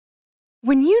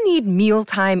When you need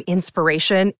mealtime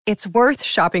inspiration, it's worth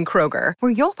shopping Kroger,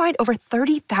 where you'll find over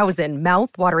 30,000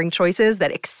 mouth-watering choices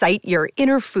that excite your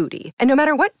inner foodie. And no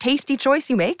matter what tasty choice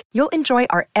you make, you'll enjoy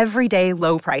our everyday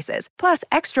low prices, plus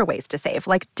extra ways to save,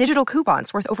 like digital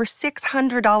coupons worth over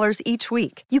 $600 each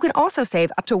week. You can also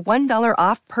save up to $1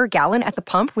 off per gallon at the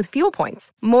pump with fuel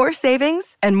points. More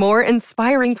savings and more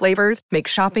inspiring flavors make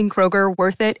shopping Kroger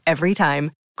worth it every time.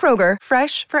 Kroger,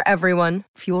 fresh for everyone.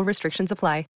 Fuel restrictions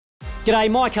apply. G'day,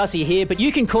 Mike Hussey here, but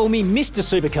you can call me Mr.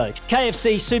 Supercoach.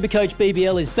 KFC Supercoach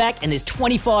BBL is back and there's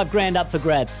 25 grand up for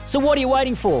grabs. So what are you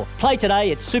waiting for? Play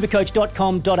today at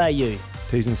supercoach.com.au.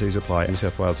 T's and C's apply. New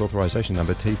South Wales authorisation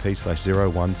number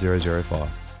TP/01005.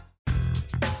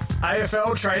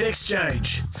 AFL Trade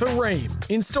Exchange for Rheem.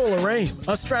 Install a Rheem,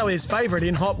 Australia's favourite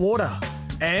in hot water.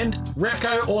 And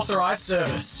Repco Authorised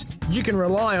Service. You can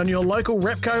rely on your local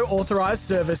Repco Authorised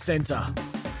Service Centre.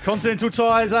 Continental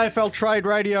Tires, AFL Trade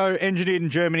Radio, engineered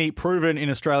in Germany, proven in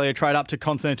Australia. Trade up to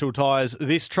Continental Tires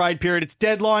this trade period. It's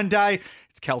deadline day.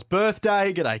 It's Cal's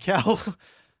birthday. G'day, Cal.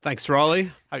 Thanks,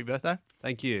 Riley. Happy birthday.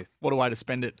 Thank you. What a way to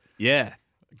spend it. Yeah.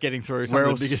 Getting through some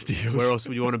of the biggest deals. Where else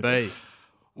would you want to be?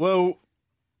 Well,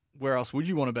 where else would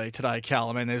you want to be today, Cal?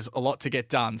 I mean, there's a lot to get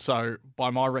done. So by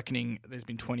my reckoning, there's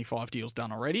been 25 deals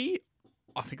done already.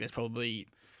 I think there's probably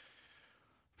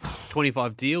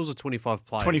 25 deals or 25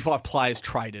 players? 25 players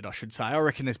traded, I should say. I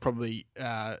reckon there's probably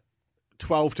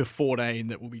 12 to 14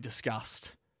 that will be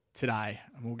discussed today,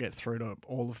 and we'll get through to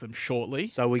all of them shortly.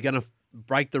 So we're going to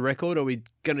break the record, or are we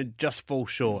going to just fall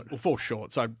short? We'll fall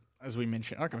short. So as we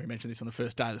mentioned, I reckon we mentioned this on the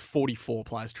first day, the 44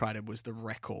 players traded was the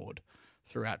record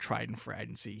throughout trade and free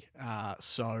agency.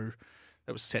 So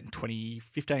that was set in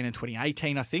 2015 and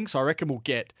 2018, I think. So I reckon we'll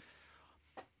get...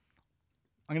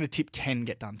 I'm going to tip 10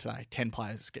 get done today. 10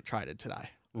 players get traded today.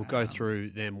 We'll go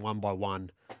through them one by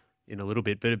one in a little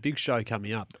bit, but a big show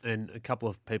coming up and a couple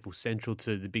of people central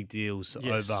to the big deals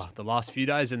over the last few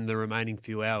days and the remaining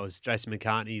few hours. Jason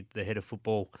McCartney, the head of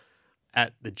football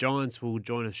at the Giants, will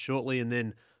join us shortly, and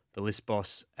then the list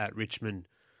boss at Richmond,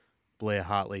 Blair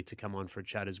Hartley, to come on for a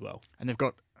chat as well. And they've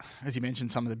got, as you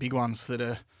mentioned, some of the big ones that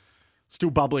are still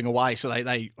bubbling away. So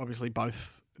they obviously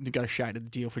both negotiated the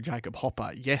deal for Jacob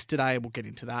Hopper yesterday. We'll get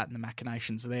into that and the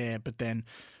machinations there. But then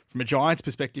from a Giants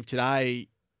perspective today,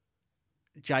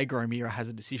 Jaeger O'Meara has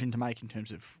a decision to make in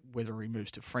terms of whether he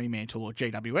moves to Fremantle or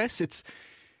GWS.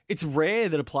 It's rare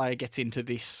that a player gets into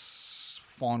this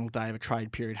final day of a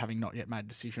trade period having not yet made a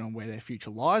decision on where their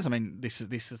future lies. I mean, this is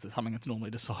something that's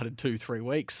normally decided 2-3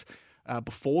 weeks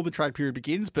before the trade period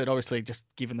begins, but obviously just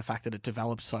given the fact that it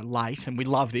develops so late, and we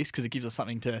love this because it gives us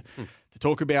something to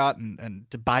talk about and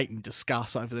debate and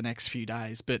discuss over the next few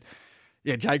days. But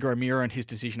yeah, Jaeger O'Meara and his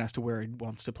decision as to where he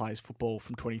wants to play his football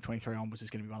from 2023 onwards is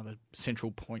going to be one of the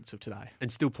central points of today. And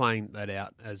still playing that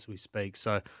out as we speak.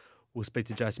 So we'll speak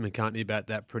to Jason McCartney about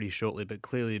that pretty shortly, but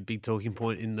clearly a big talking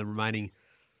point in the remaining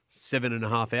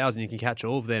 7.5 hours, and you can catch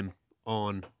all of them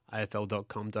on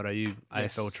afl.com.au. Yes.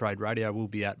 AFL Trade Radio will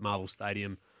be at Marvel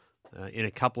Stadium in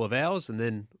a couple of hours, and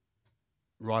then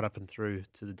right up and through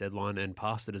to the deadline and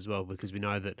past it as well, because we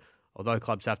know that although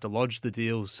clubs have to lodge the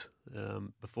deals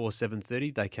before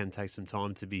 7:30, they can take some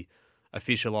time to be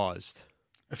officialised.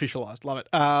 Officialised, love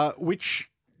it. Which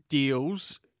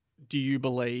deals do you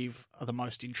believe are the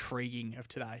most intriguing of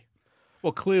today?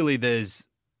 Well, clearly there's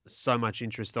so much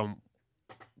interest on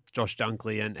Josh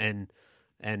Dunkley,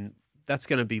 and that's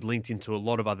going to be linked into a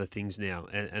lot of other things now.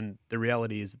 And the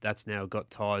reality is that's now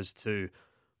got ties to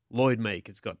Lloyd Meek.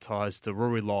 It's got ties to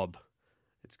Rory Lobb.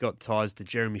 It's got ties to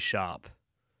Jeremy Sharp.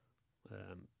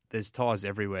 There's ties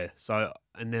everywhere. So,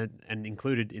 and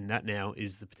included in that now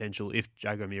is the potential, if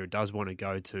Jaeger O'Meara does want to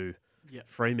go to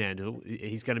Fremantle,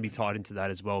 he's going to be tied into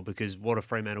that as well, because what are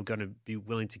Fremantle going to be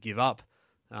willing to give up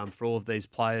for all of these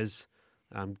players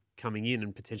coming in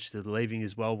and potentially leaving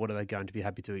as well? What are they going to be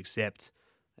happy to accept?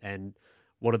 And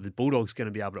what are the Bulldogs going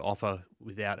to be able to offer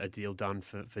without a deal done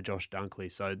for Josh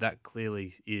Dunkley? So that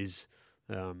clearly is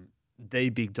the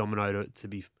big domino to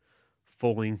be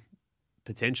falling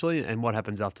potentially, and what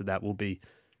happens after that will be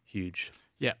huge.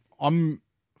 Yeah, I'm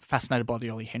fascinated by the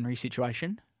Ollie Henry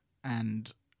situation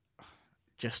and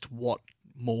just what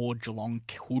more Geelong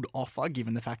could offer,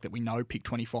 given the fact that we know pick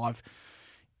 25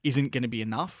 isn't going to be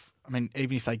enough. I mean,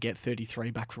 even if they get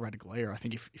 33 back for Radaglia, I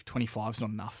think if 25 is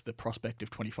not enough, the prospect of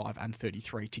 25 and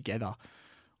 33 together,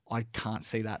 I can't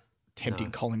see that tempting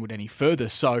Collingwood any further.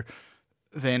 So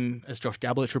then, as Josh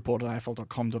Gabelich reported on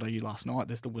AFL.com.au last night,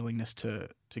 there's the willingness to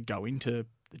go into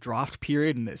the draft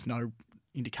period, and there's no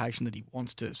indication that he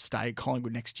wants to stay at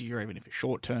Collingwood next year, even if a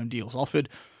short-term deal's offered.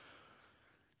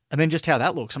 And then just how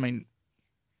that looks. I mean,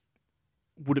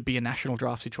 would it be a national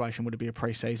draft situation? Would it be a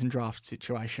pre-season draft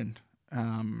situation?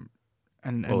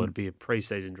 It'd be a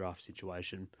pre-season draft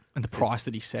situation. And the price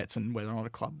that he sets and whether or not a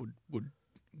club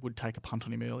would take a punt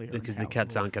on him earlier. Because the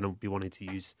Cats aren't going to be wanting to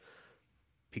use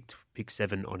pick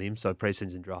 7 on him, so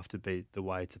pre-season draft would be the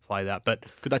way to play that. But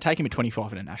could they take him at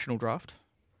 25 in a national draft?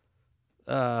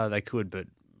 They could, but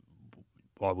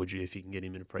why would you if you can get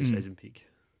him in a pre-season pick?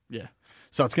 Yeah.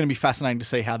 So it's going to be fascinating to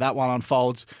see how that one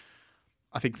unfolds.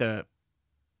 I think the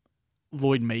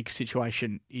Lloyd Meeks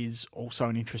situation is also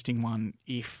an interesting one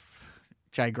if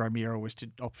Jay Gromira was to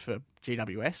opt for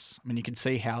GWS. I mean, you can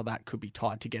see how that could be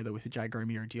tied together with the Jay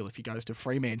Gromira deal if he goes to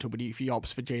Fremantle, but if he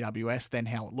opts for GWS, then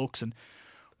how it looks and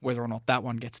whether or not that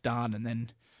one gets done. And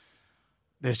then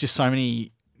there's just so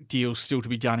many deals still to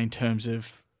be done in terms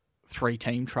of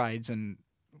 3-team trades. And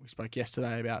we spoke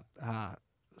yesterday about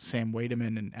Sam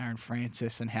Wiedemann and Aaron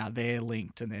Francis and how they're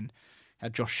linked, and then how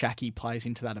Josh Shackey plays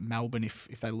into that at Melbourne if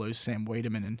they lose Sam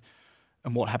Wiedemann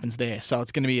and what happens there. So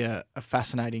it's going to be a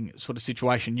fascinating sort of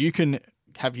situation. You can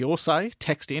have your say.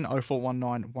 Text in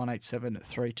 0419 187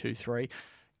 323.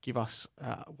 Give us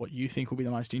what you think will be the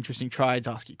most interesting trades.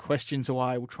 Ask your questions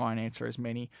away. We'll try and answer as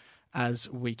many as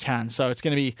we can. So it's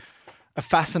going to be a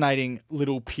fascinating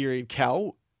little period,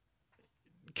 Cal.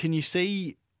 Can you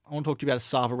see, I want to talk to you about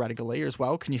Asava Radaglia as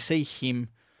well. Can you see him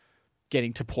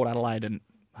getting to Port Adelaide? And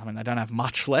I mean, they don't have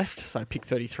much left, so pick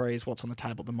 33 is what's on the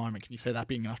table at the moment. Can you see that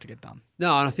being enough to get done?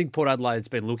 No, and I think Port Adelaide's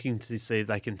been looking to see if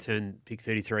they can turn pick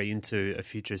 33 into a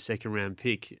future second-round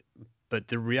pick. But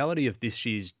the reality of this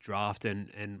year's draft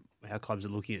and how clubs are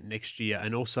looking at next year,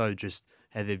 and also just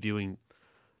how they're viewing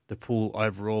the pool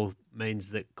overall, means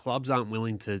that clubs aren't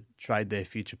willing to trade their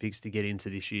future picks to get into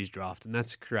this year's draft. And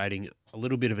that's creating a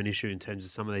little bit of an issue in terms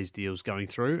of some of these deals going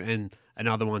through and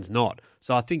other ones not.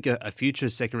 So I think a future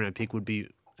second-round pick would be,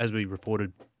 as we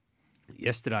reported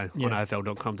yesterday on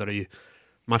AFL.com.au,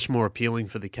 much more appealing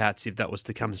for the Cats if that was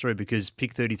to come through, because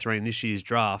pick 33 in this year's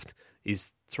draft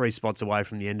is 3 spots away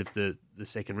from the end of the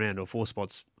second round, or 4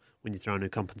 spots when you throw in a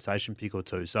compensation pick or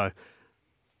 2. So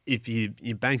if you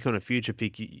bank on a future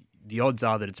pick, the odds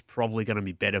are that it's probably going to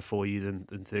be better for you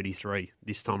than 33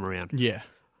 this time around. Yeah.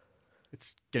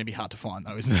 It's going to be hard to find,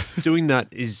 though, isn't it? Doing that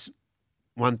is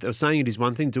one thing. Saying it is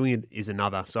one thing, doing it is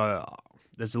another. So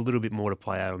there's a little bit more to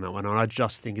play out on that one. And I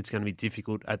just think it's going to be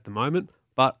difficult at the moment.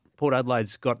 But Port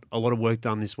Adelaide's got a lot of work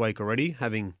done this week already,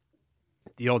 having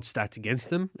the odds stacked against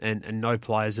them, and no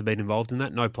players have been involved in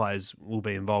that. No players will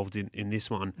be involved in this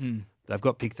one. They've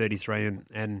got pick 33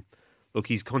 and look,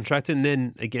 he's contracted. And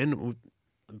then, again,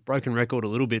 broken record a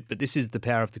little bit, but this is the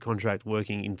power of the contract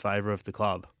working in favour of the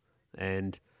club.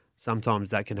 And sometimes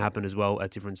that can happen as well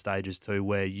at different stages too,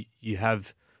 where you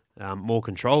have more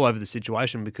control over the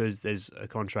situation because there's a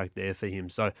contract there for him.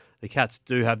 So the Cats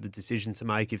do have the decision to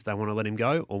make if they want to let him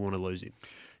go or want to lose him.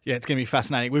 Yeah, it's going to be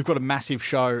fascinating. We've got a massive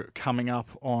show coming up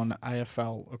on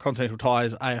AFL, or Continental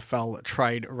Tires AFL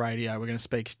Trade Radio. We're going to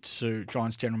speak to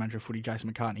Giants General Manager of Footy,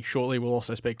 Jason McCartney, shortly. We'll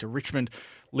also speak to Richmond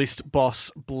list boss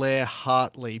Blair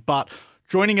Hartley. But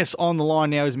joining us on the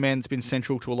line now is a man that's been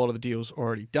central to a lot of the deals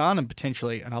already done, and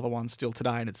potentially another one still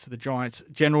today, and it's the Giants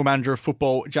General Manager of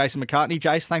Football, Jason McCartney.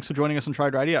 Jace, thanks for joining us on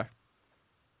Trade Radio.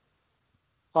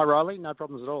 Hi, Riley. No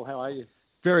problems at all. How are you?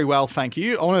 Very well, thank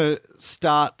you. I want to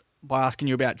start by asking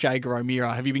you about Jay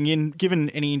Gromira. Have you been given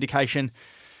any indication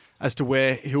as to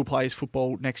where he'll play his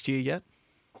football next year yet?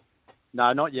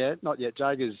 No, not yet. Not yet.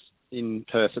 Jager's in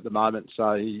Perth at the moment,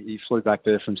 so he flew back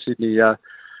there from Sydney.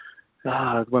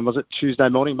 When was it?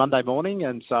 Monday morning,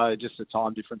 and so just the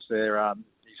time difference there.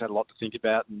 He's had a lot to think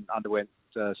about and underwent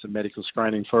some medical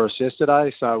screening for us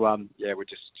yesterday. So we're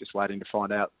just waiting to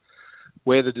find out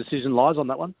where the decision lies on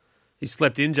that one. He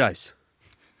slept in, Jace.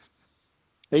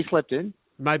 He slept in.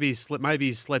 Maybe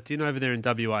he slept in over there in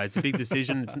WA. It's a big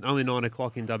decision. It's only 9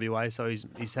 o'clock in WA, so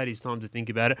he's had his time to think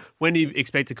about it. When do you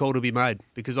expect a call to be made?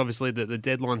 Because obviously the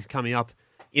deadline's coming up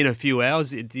in a few hours.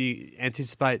 Do you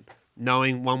anticipate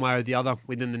knowing one way or the other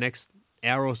within the next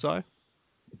hour or so?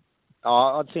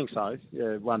 I think so.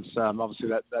 Yeah, once obviously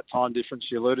that time difference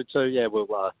you alluded to,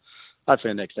 we'll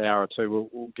hopefully in the next hour or two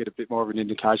we'll get a bit more of an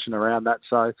indication around that.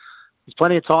 So there's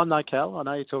plenty of time though, Cal. I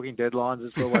know you're talking deadlines.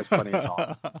 There's always plenty of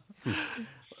time.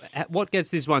 What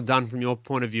gets this one done from your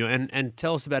point of view? And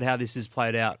tell us about how this has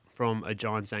played out from a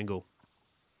Giants angle.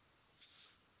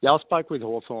 Yeah, I spoke with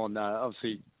Hawthorn,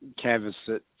 obviously canvassed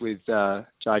it with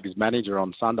Jager's manager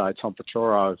on Sunday, Tom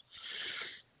Petroro,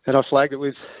 and I flagged it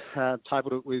with,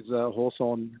 tabled it with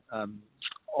Hawthorn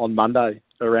on Monday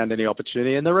around any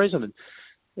opportunity. And the reason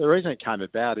it came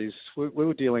about is we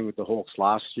were dealing with the Hawks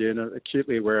last year and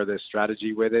acutely aware of their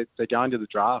strategy where they're going to the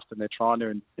draft and they're trying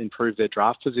to improve their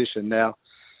draft position. Now,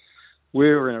 we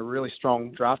were in a really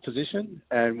strong draft position,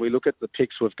 and we look at the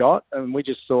picks we've got, and we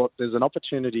just thought there's an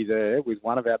opportunity there with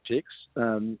one of our picks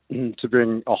to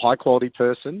bring a high-quality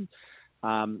person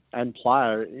and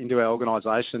player into our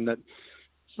organisation that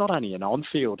it's not only an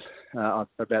on-field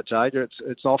about Jaeger,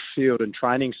 it's off-field and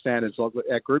training standards.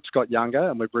 Our group's got younger,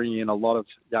 and we're bringing in a lot of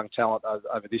young talent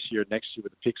over this year and next year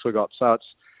with the picks we've got. So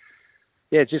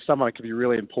it's just someone that could be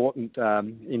really important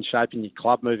in shaping your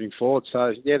club moving forward.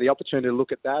 So, the opportunity to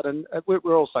look at that. And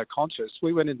we're also conscious.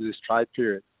 We went into this trade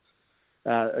period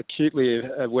acutely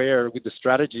aware with the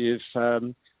strategy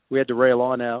of we had to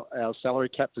realign our salary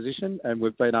cap position, and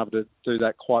we've been able to do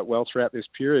that quite well throughout this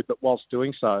period. But whilst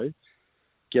doing so,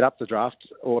 get up the draft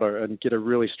order and get a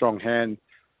really strong hand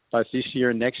both this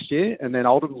year and next year. And then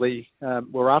ultimately,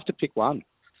 we're after pick one.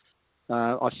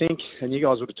 I think, and you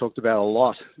guys would have talked about a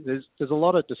lot, there's a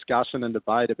lot of discussion and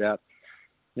debate about,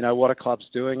 what a club's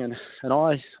doing. And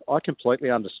I completely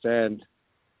understand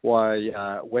why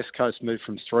West Coast moved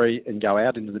from 3 and go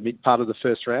out into the mid part of the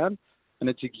first round. And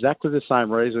it's exactly the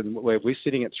same reason where we're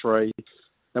sitting at 3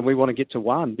 and we want to get to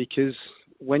 1, because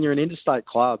when you're an interstate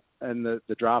club and the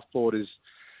draft board is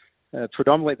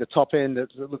predominantly at the top end, it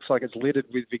looks like it's littered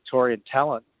with Victorian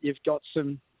talent, you've got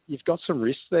some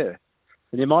risks there.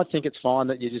 And you might think it's fine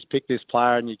that you just pick this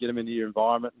player and you get them into your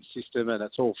environment and system and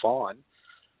it's all fine.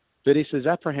 But if there's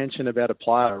apprehension about a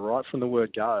player right from the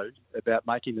word go about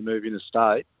making the move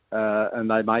interstate and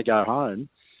they may go home,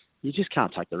 you just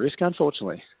can't take the risk,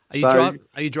 unfortunately. Are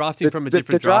you drafting from a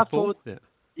different draft board?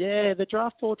 Yeah, the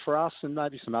draft board for us and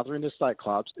maybe some other interstate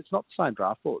clubs, it's not the same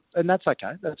draft board. And that's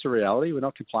okay. That's a reality. We're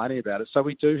not complaining about it. So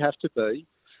we do have to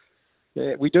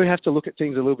look at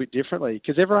things a little bit differently,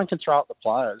 because everyone can throw up the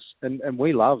players, and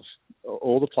we love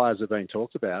all the players that are being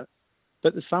talked about,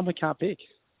 but there's some we can't pick.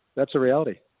 That's a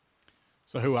reality.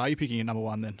 So who are you picking at number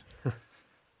 1 then? I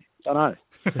don't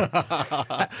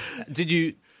know. Did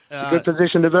you... good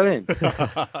position to be in.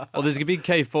 Well, there's a big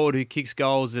key forward who kicks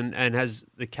goals and has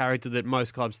the character that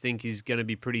most clubs think is going to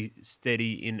be pretty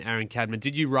steady in Aaron Cadman.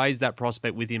 Did you raise that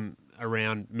prospect with him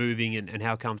around moving and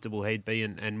how comfortable he'd be,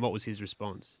 and what was his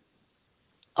response?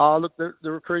 Look,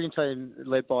 the recruiting team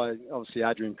led by obviously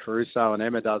Adrian Caruso, and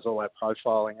Emma does all our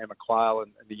profiling, Emma Quayle,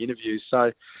 and the interviews.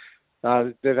 So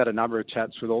they've had a number of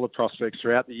chats with all the prospects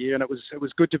throughout the year, and it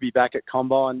was good to be back at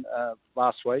Combine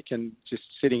last week and just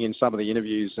sitting in some of the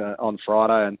interviews on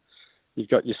Friday. And you've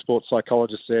got your sports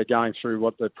psychologists there going through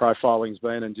what the profiling's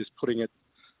been and just putting it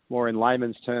more in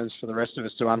layman's terms for the rest of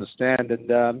us to understand.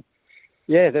 And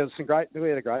we had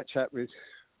a great chat with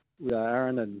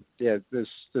Aaron, and there's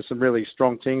some really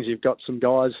strong things. You've got some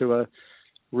guys who are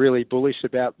really bullish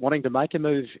about wanting to make a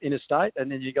move interstate,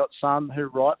 and then you got some who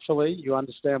rightfully, you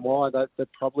understand why they're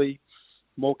probably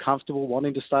more comfortable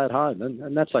wanting to stay at home,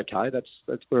 and that's okay.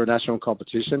 That's we're a national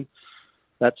competition.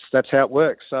 That's how it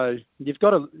works. So you've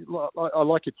got I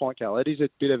like your point, Cal. It is a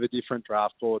bit of a different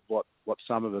draft board what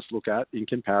some of us look at in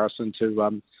comparison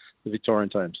to the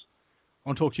Victorian teams. I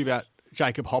want to talk to you about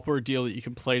Jacob Hopper, a deal that you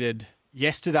completed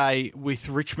yesterday with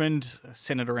Richmond,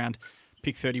 centred around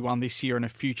pick 31 this year and a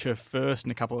future first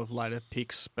and a couple of later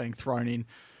picks being thrown in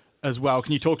as well.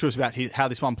 Can you talk to us about how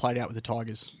this one played out with the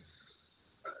Tigers?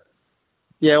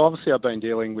 Yeah, well, obviously I've been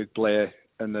dealing with Blair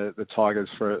and the Tigers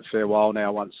for a fair while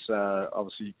now. Once,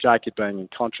 obviously, Jacob being in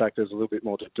contract, there's a little bit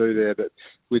more to do there, but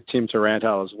with Tim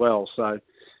Taranto as well. So,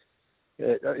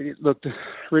 look,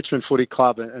 Richmond Footy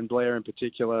Club and Blair in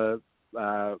particular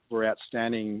were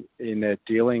outstanding in their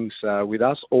dealings with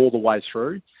us all the way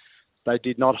through. They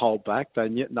did not hold back. They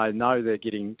know they're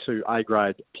getting 2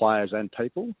 A-grade players and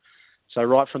people. So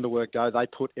right from the word go, they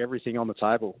put everything on the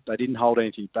table. They didn't hold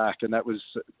anything back, and that was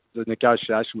the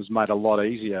negotiation was made a lot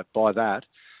easier by that.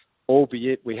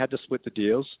 Albeit we had to split the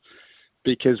deals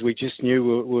because we just knew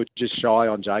we were just shy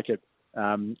on Jacob,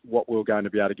 what we were going to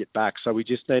be able to get back. So we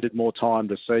just needed more time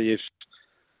to see if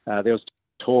there was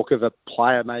talk of a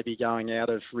player maybe going out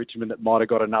of Richmond that might have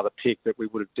got another pick that we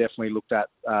would have definitely looked at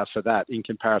for that in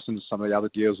comparison to some of the other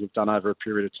deals we've done over a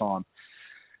period of time.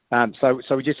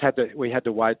 So we just had to wait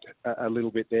a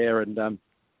little bit there, and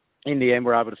in the end,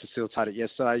 we were able to facilitate it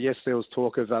yesterday. Yes, there was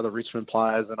talk of other Richmond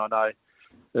players, and I know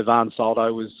Ivan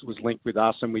Soldo was linked with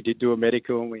us, and we did do a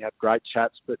medical, and we had great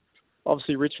chats. But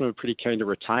obviously, Richmond were pretty keen to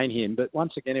retain him. But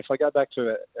once again, if I go back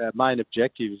to our main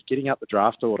objective, is getting up the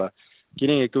draft order,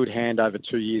 getting a good hand over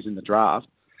 2 years in the draft,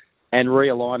 and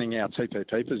realigning our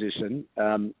TPP position.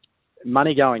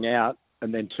 Money going out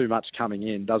and then too much coming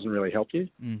in doesn't really help you.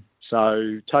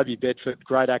 So Toby Bedford,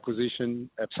 great acquisition.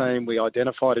 Our team, we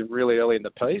identified him really early in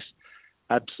the piece.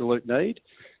 Absolute need.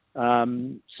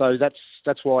 So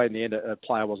that's why in the end a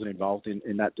player wasn't involved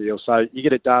in that deal. So you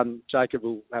get it done. Jacob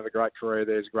will have a great career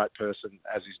there. He's a great person,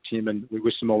 as is Tim, and we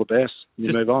wish them all the best.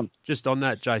 You move on. Just on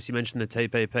that, Jace, you mentioned the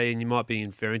TPP, and you might be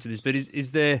inferring to this, but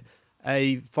is there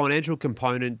a financial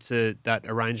component to that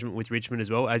arrangement with Richmond as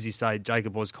well? As you say,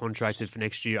 Jacob was contracted for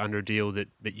next year under a deal that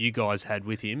you guys had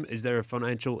with him. Is there a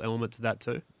financial element to that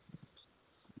too?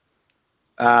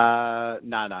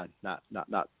 No.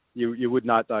 You would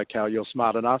note, though, Cal, you're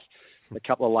smart enough. A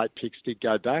couple of late picks did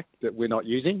go back that we're not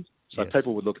using. So yes.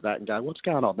 People would look at that and go, what's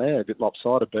going on there? A bit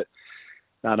lopsided. But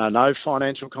no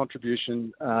financial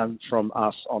contribution from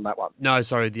us on that one. No,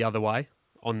 sorry, the other way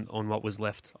on what was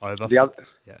left over. Yeah.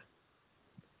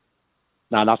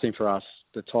 No, nothing for us.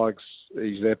 The Tigers,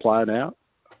 he's their player now.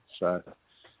 So,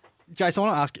 Jason, I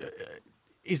want to ask,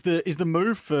 is the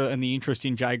move for and the interest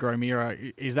in Jaeger O'Meara,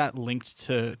 is that linked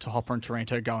to Hopper and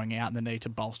Taranto going out and the need to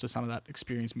bolster some of that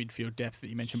experienced midfield depth that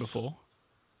you mentioned before?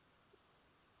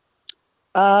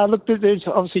 Look, there's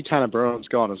obviously Tanner Bruin's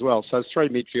gone as well. So there's 3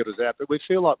 midfielders out, but we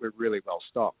feel like we're really well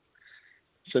stocked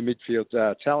for midfield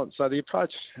talent. So the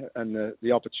approach and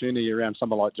the opportunity around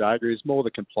someone like Jaeger is more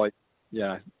the complete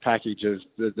package of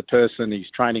the person, his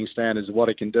training standards, what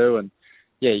he can do. And,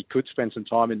 he could spend some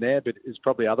time in there, but there's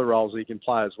probably other roles he can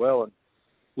play as well. And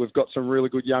we've got some really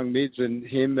good young mids in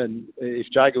him. And if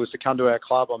Jaeger was to come to our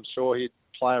club, I'm sure he'd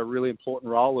play a really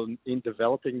important role in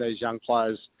developing these young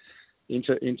players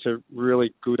into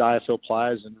really good AFL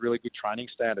players and really good training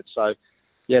standards. So,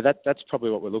 that's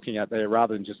probably what we're looking at there,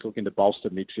 rather than just looking to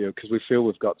bolster midfield, because we feel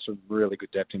we've got some really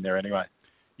good depth in there anyway.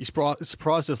 You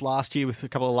surprised us last year with a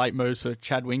couple of late moves for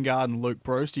Chad Wingard and Luke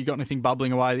Bruce. Do you got anything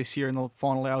bubbling away this year in the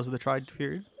final hours of the trade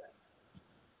period?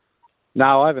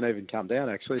 No, I haven't even come down,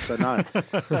 actually, so no.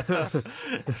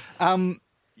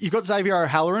 You've got Xavier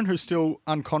O'Halloran, who's still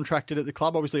uncontracted at the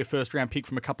club, obviously a first-round pick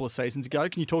from a couple of seasons ago.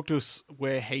 Can you talk to us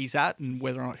where he's at and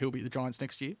whether or not he'll be at the Giants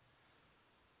next year?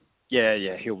 Yeah,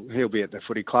 he'll be at the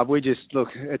footy club.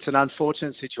 It's an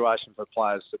unfortunate situation for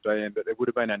players to be in, but there would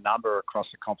have been a number across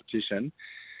the competition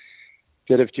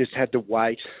that have just had to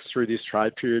wait through this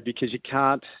trade period, because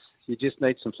you just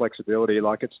need some flexibility.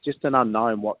 Like, it's just an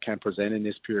unknown what can present in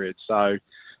this period. So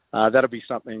that'll be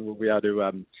something we'll be able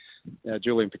to,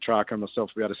 Julian Petrarca and myself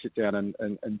will be able to sit down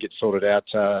and get sorted out,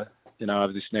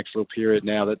 over this next little period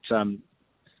now that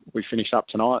we finish up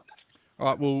tonight. All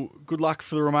right, well, good luck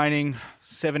for the remaining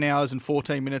 7 hours and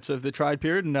 14 minutes of the trade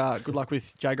period, and good luck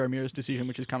with Jaeger O'Meara's decision,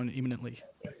 which is coming imminently.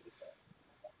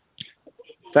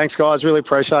 Thanks, guys. Really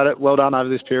appreciate it. Well done over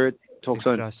this period. Talk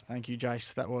soon. Jace. Thank you,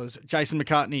 Jace. That was Jason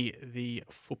McCartney, the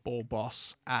football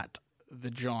boss at the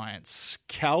Giants.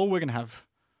 Cal, we're going to have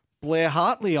Blair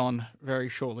Hartley on very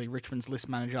shortly, Richmond's list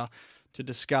manager, to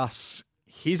discuss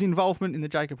his involvement in the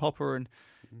Jacob Hopper and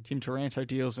Tim Taranto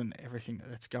deals and everything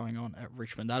that's going on at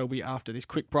Richmond. That'll be after this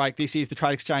quick break. This is the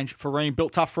Trade Exchange for Rheem,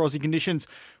 built tough for Aussie conditions.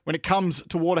 When it comes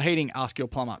to water heating, ask your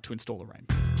plumber to install a Rheem.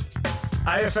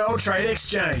 AFL Trade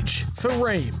Exchange for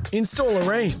Rheem. Install a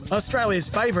Rheem, Australia's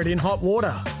favourite in hot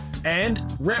water. And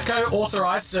Repco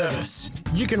Authorised Service.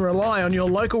 You can rely on your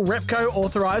local Repco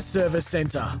Authorised Service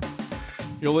Centre.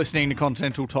 You're listening to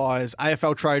Continental Tires,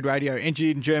 AFL Trade Radio,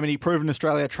 engineered in Germany, proven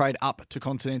Australia, trade up to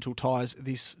Continental Tires.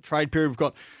 This trade period, we've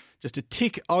got just a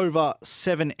tick over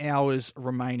 7 hours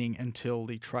remaining until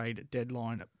the trade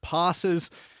deadline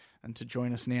passes. And to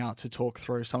join us now to talk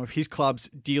through some of his club's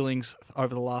dealings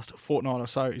over the last fortnight or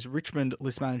so is Richmond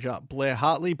list manager Blair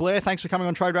Hartley. Blair, thanks for coming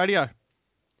on Trade Radio.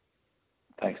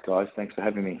 Thanks, guys. Thanks for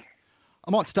having me.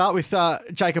 I might start with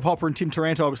Jacob Hopper and Tim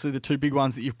Taranto, obviously the two big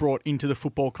ones that you've brought into the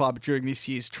football club during this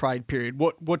year's trade period.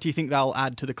 What do you think they'll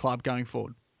add to the club going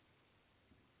forward?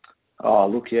 Oh,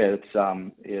 look, they're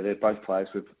both players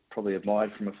we've probably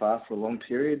admired from afar for a long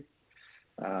period.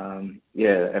 And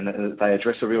they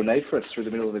address a real need for us through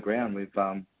the middle of the ground.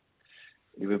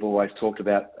 We've always talked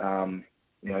about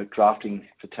drafting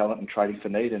for talent and trading for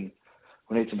need, and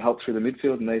we need some help through the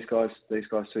midfield, and these guys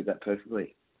suit that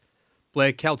perfectly.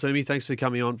 Blair, Cal Toomey, thanks for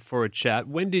coming on for a chat.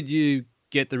 When did you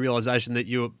get the realisation that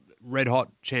you were red hot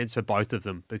chance for both of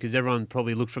them? Because everyone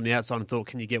probably looked from the outside and thought,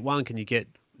 can you get one? Can you get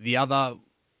the other?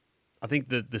 I think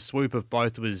the swoop of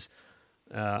both was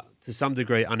to some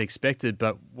degree unexpected,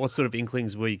 but what sort of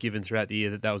inklings were you given throughout the year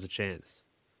that was a chance?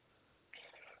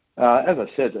 As I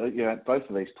said, both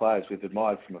of these players we've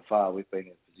admired from afar. We've been in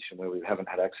a position where we haven't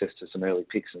had access to some early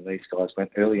picks, and these guys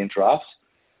went early in drafts.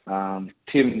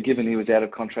 Tim, given he was out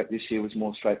of contract this year, was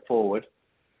more straightforward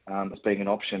as being an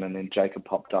option, and then Jacob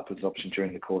popped up as an option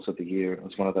during the course of the year. It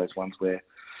was one of those ones where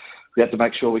we had to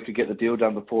make sure we could get the deal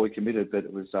done before we committed, but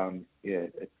it was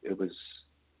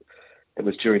it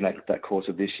was during that course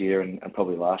of this year and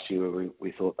probably last year where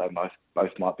we thought they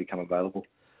both might become available.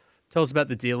 Tell us about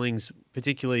the dealings,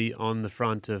 particularly on the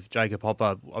front of Jacob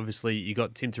Hopper. Obviously, you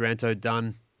got Tim Taranto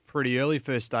done pretty early,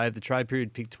 first day of the trade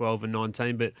period, pick 12 and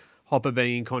 19, but Hopper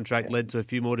being in contract led to a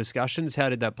few more discussions. How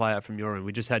did that play out from your end?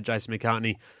 We just had Jason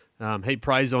McCartney heap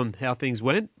praise on how things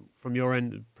went. From your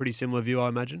end, pretty similar view, I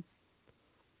imagine.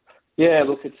 Yeah,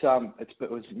 look,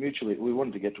 it was mutually. We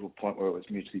wanted to get to a point where it was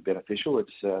mutually beneficial.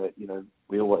 It's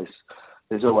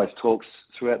there's always talks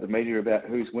throughout the media about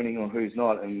who's winning or who's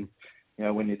not, and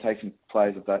when you're taking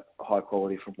players of that high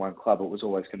quality from one club, it was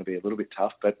always going to be a little bit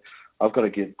tough. But I've got to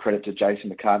give credit to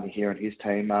Jason McCartney here and his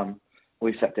team.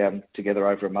 We sat down together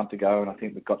over a month ago, and I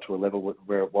think we got to a level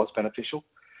where it was beneficial.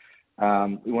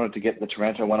 We wanted to get the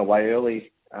Taranto one away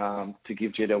early to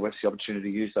give GWS the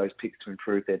opportunity to use those picks to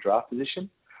improve their draft position,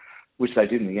 which they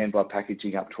did in the end by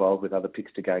packaging up 12 with other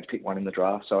picks to go and pick one in the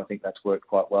draft. So I think that's worked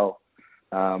quite well.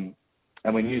 And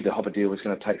we knew the Hopper deal was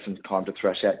going to take some time to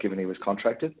thrash out given he was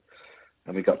contracted.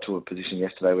 And we got to a position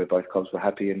yesterday where both clubs were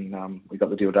happy and we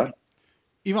got the deal done.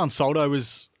 Ivan Soldo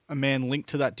was a man linked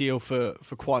to that deal for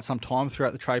quite some time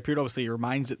throughout the trade period. Obviously, he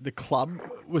remains at the club.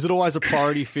 Was it always a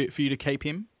priority for you to keep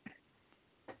him?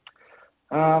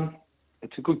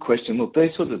 It's a good question. Look, these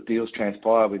sorts of deals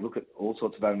transpire. We look at all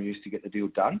sorts of avenues to get the deal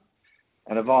done.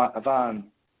 And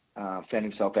Ivan found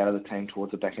himself out of the team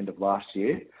towards the back end of last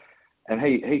year. And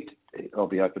he I'll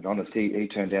be open and honest, he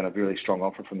turned down a really strong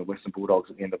offer from the Western Bulldogs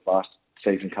at the end of last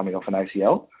season coming off an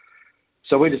ACL.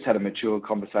 So we just had a mature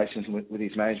conversations with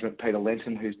his management, Peter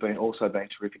Lenton, who's also been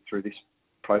terrific through this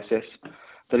process,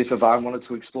 that if Ivan wanted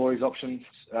to explore his options,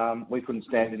 we couldn't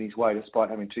stand in his way despite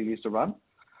having 2 years to run.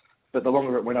 But the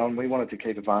longer it went on, we wanted to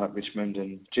keep Ivan at Richmond,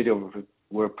 and GWS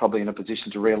were probably in a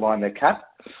position to realign their cap.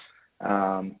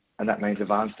 And that means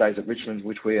Ivan stays at Richmond,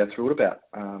 which we are thrilled about.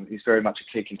 He's very much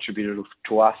a key contributor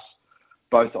to us,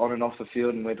 both on and off the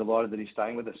field, and we're delighted that he's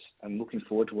staying with us and looking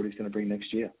forward to what he's going to bring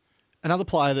next year. Another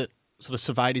player that sort of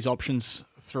surveyed his options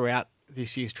throughout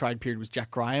this year's trade period was Jack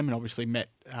Graham, and obviously met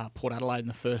Port Adelaide in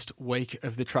the first week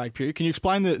of the trade period. Can you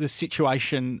explain the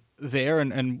situation there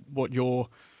and what your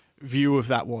view of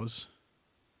that was?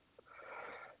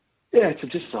 Yeah, it's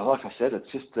just like I said, it's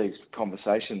just these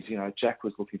conversations. Jack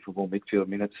was looking for more midfield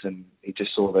minutes, and he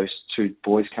just saw those two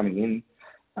boys coming in,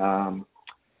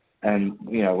 and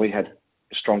we had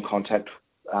strong contact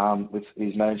with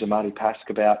his manager Marty Pask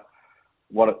about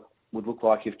what it would look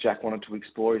like if Jack wanted to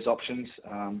explore his options.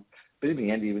 But in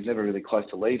the end, he was never really close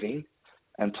to leaving,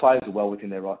 and players are well within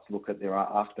their right to look at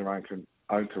after their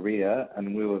own career.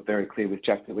 And we were very clear with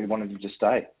Jack that we wanted him to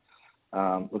stay.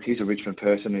 Look, he's a Richmond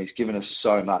person, and he's given us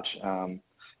so much,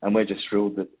 and we're just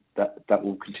thrilled that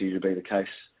will continue to be the case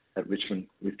at Richmond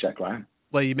with Jack Graham.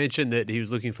 Well, you mentioned that he was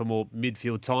looking for more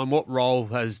midfield time. What role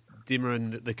has Dimmer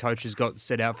and the coaches got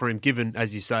set out for him, given,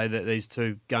 as you say, that these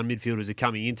two gun midfielders are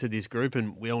coming into this group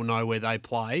and we all know where they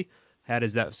play? How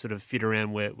does that sort of fit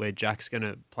around where Jack's going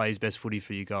to play his best footy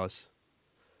for you guys?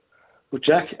 Well,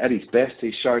 Jack, at his best,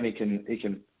 he's shown he can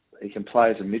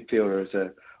play as a midfielder, as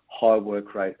a high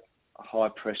work rate, high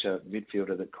pressure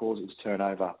midfielder that causes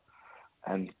turnover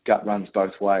and gut runs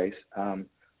both ways.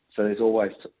 So there's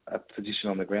always a position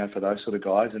on the ground for those sort of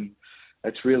guys, and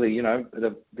it's really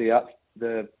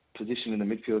the position in the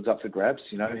midfield's up for grabs.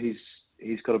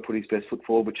 He's got to put his best foot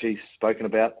forward, which he's spoken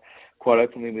about quite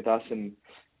openly with us, and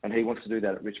he wants to do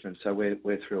that at Richmond. So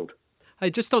we're thrilled. Hey,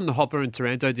 just on the Hopper and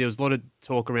Taranto deals, a lot of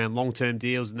talk around long-term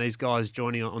deals and these guys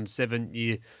joining on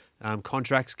 7-year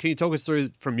contracts. Can you talk us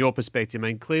through from your perspective? I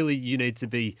mean, clearly you need to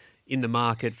be in the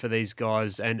market for these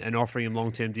guys and offering them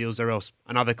long-term deals, or else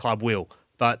another club will.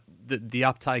 But the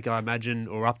uptake, I imagine,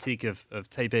 or uptick of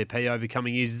TPP over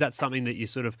coming years, is that something that you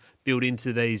sort of build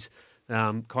into these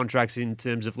contracts in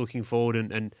terms of looking forward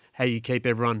and how you keep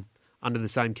everyone under the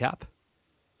same cap?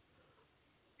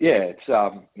 Yeah,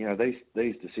 it's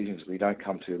these decisions we don't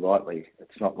come to lightly.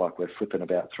 It's not like we're flipping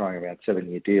about throwing around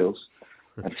 7-year deals.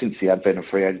 And since the advent of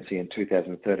free agency in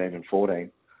 2013 and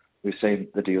 14, we've seen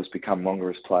the deals become longer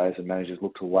as players and managers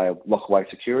look to lock away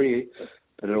security,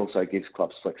 but it also gives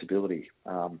clubs flexibility.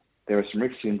 There are some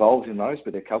risks involved in those,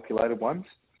 but they're calculated ones.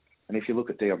 And if you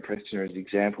look at Dion Preston as an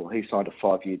example, he signed a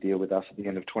 5-year deal with us at the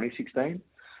end of 2016.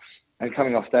 And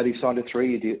coming off that, he signed a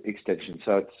 3-year extension,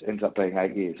 so it ends up being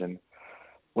 8 years. And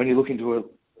when you're looking to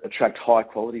attract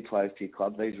high-quality players to your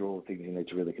club, these are all the things you need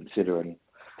to really consider, and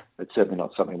it's certainly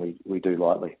not something we do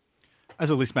lightly. As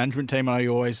a list management team, I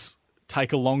always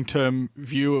take a long-term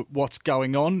view of what's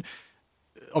going on.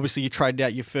 Obviously, you traded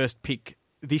out your first pick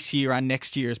this year and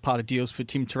next year as part of deals for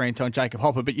Tim Taranto and Jacob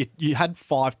Hopper, but you had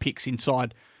 5 picks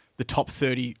inside the top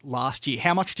 30 last year.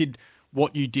 How much did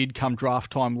what you did come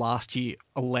draft time last year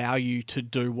allow you to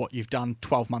do what you've done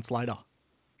 12 months later?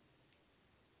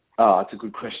 Oh, it's a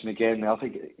good question again. I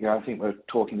think we're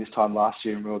talking this time last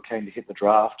year and we were keen to hit the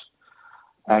draft.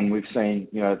 And we've seen,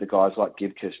 the guys like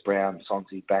Gibcus, Brown,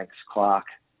 Sonsie, Banks, Clark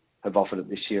have offered it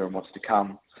this year and what's to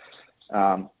come.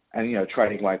 And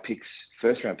trading away picks,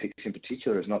 first-round picks in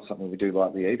particular, is not something we do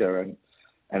lightly either. And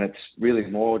it's really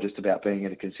more just about being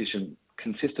in a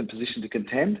consistent position to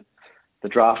contend. The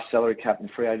draft, salary cap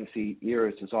and free agency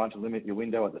era is designed to limit your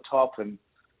window at the top. And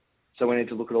so we need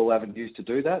to look at all avenues to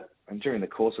do that. And during the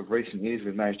course of recent years,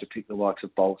 we've managed to pick the likes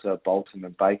of Bolter, Bolton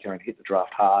and Baker and hit the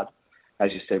draft hard,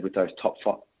 as you said, with those top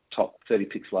 30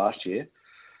 picks last year.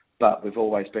 But we've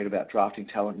always been about drafting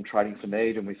talent and trading for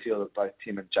need, and we feel that both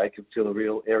Tim and Jacob feel a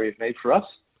real area of need for us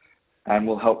and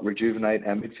will help rejuvenate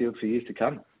our midfield for years to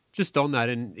come. Just on that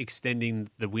and extending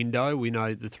the window, we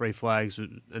know the Three Flags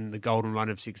and the golden run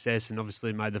of success and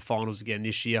obviously made the finals again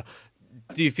this year.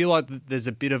 Do you feel like there's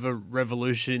a bit of a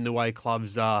revolution in the way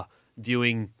clubs are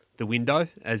viewing the window,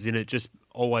 as in it just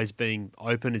always being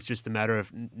open? It's just a matter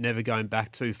of never going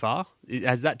back too far.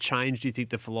 Has that changed, do you think,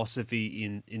 the philosophy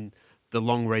in the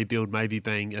long rebuild maybe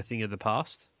being a thing of the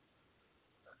past?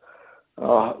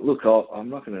 Look, I'm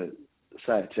not going to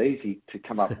say it's easy to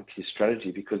come up with your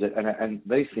strategy because and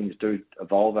these things do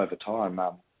evolve over time.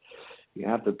 You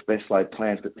have the best laid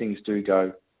plans, but things do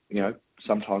go,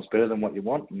 sometimes better than what you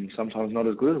want and sometimes not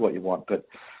as good as what you want. But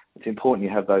it's important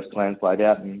you have those plans laid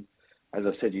out. And as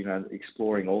I said,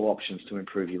 exploring all options to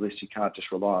improve your list. You can't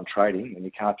just rely on trading and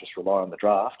you can't just rely on the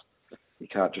draft. You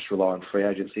can't just rely on free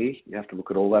agency. You have to look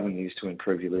at all avenues to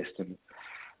improve your list and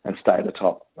stay at the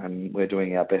top. And we're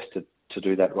doing our best to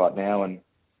do that right now. And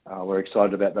we're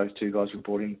excited about those two guys we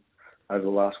brought in over the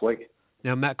last week.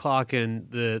 Now, Matt Clark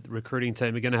and the recruiting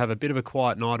team are going to have a bit of a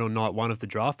quiet night on night one of the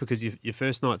draft because your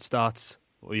first night starts,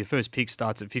 or your first pick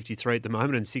starts at 53 at the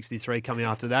moment and 63 coming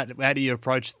after that. How do you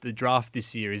approach the draft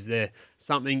this year? Is there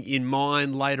something in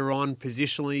mind later on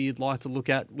positionally you'd like to look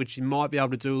at, which you might be able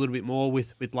to do a little bit more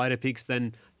with later picks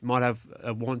than you might have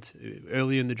a want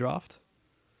earlier in the draft?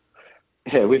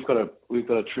 Yeah, we've got a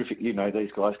terrific,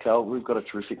 these guys, Cal. We've got a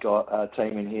terrific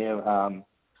team in here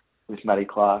with Matty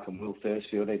Clark and Will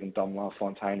Thursfield, even Dom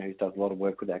LaFontaine, who does a lot of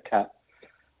work with our cap,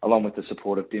 along with the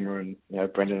support of Dimmer and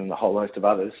Brendan and a whole host of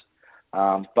others.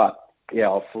 But yeah,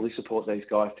 I'll fully support these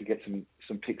guys to get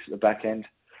some picks at the back end.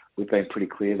 We've been pretty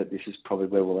clear that this is probably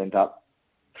where we'll end up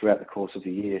throughout the course of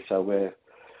the year. So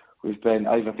we've been,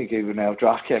 I think even our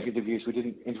draft camp interviews, we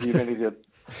didn't interview any of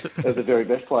the very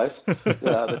best players,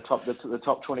 the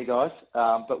top 20 guys.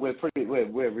 But we're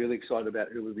really excited about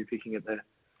who we'll be picking at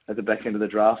the back end of the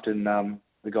draft, and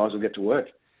the guys will get to work.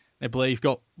 I believe you've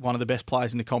got one of the best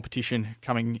players in the competition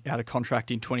coming out of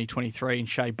contract in 2023 in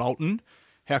Shea Bolton.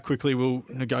 How quickly will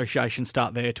negotiations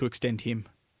start there to extend him?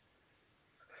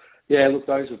 Yeah, look,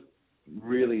 those have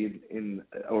really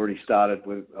already started.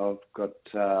 I've got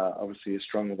obviously a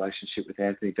strong relationship with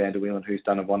Anthony van der Wielen, who's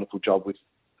done a wonderful job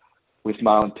with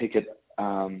Marlon Pickett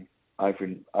from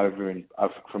over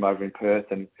in Perth,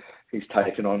 and he's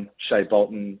taken on Shea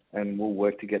Bolton, and we'll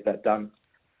work to get that done.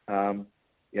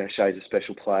 Shea's a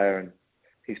special player, and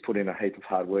he's put in a heap of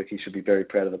hard work. He should be very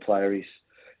proud of the player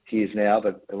he is now,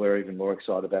 but we're even more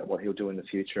excited about what he'll do in the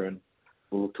future, and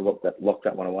we'll look to lock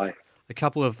that one away. A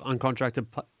couple of uncontracted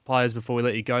players before we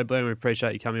let you go, Blair. We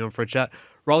appreciate you coming on for a chat.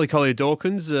 Riley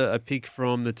Collier-Dawkins, a pick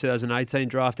from the 2018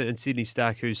 draft, and Sydney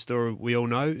Stack, whose story we all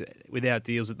know, without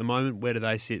deals at the moment. Where do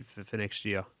they sit for next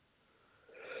year?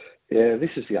 Yeah,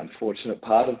 this is the unfortunate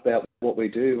part about what we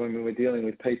do when we're dealing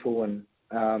with people and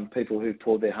people who've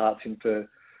poured their hearts in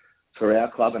for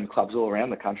our club and clubs all around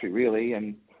the country, really.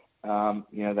 And,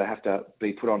 they have to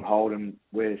be put on hold, and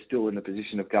we're still in the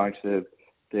position of going to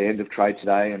the end of trade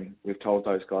today, and we've told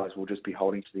those guys we'll just be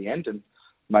holding to the end and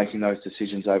making those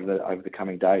decisions over the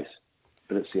coming days.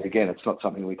 But it's not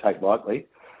something we take lightly,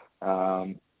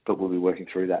 but we'll be working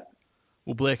through that.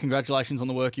 Well, Blair, congratulations on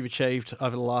the work you've achieved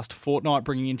over the last fortnight,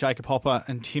 bringing in Jacob Hopper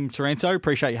and Tim Taranto.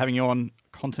 Appreciate you having you on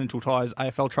Continental Tires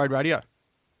AFL Trade Radio.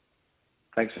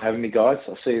 Thanks for having me, guys.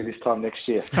 I'll see you this time next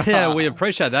year. Yeah, we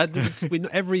appreciate that.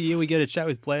 Every year we get a chat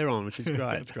with Blair on, which is great.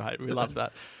 That's great. We love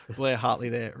that. Blair Hartley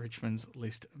there, Richmond's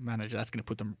list manager. That's going to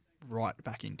put them right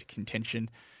back into contention.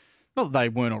 Not that they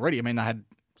weren't already. I mean, they had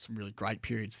some really great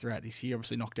periods throughout this year.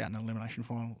 Obviously knocked out in an elimination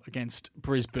final against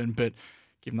Brisbane, but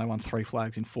given they won 3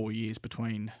 flags in 4 years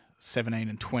between 17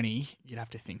 and 20, you'd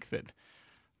have to think that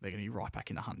they're going to be right back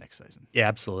in the hunt next season. Yeah,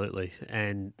 absolutely.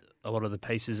 And a lot of the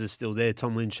pieces are still there.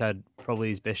 Tom Lynch had probably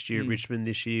his best year at Richmond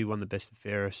this year, won the best and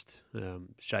fairest.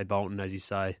 Shea Bolton, as you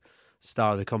say,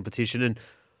 star of the competition. And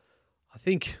I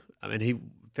think,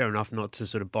 fair enough not to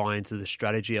sort of buy into the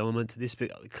strategy element to this,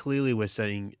 but clearly we're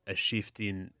seeing a shift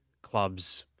in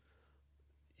clubs,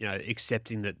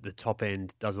 accepting that the top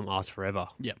end doesn't last forever.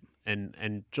 Yep.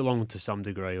 And Geelong to some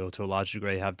degree, or to a large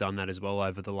degree, have done that as well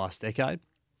over the last decade.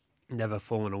 Never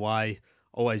fallen away,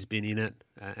 always been in it.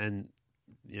 And,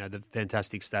 the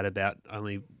fantastic stat about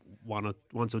only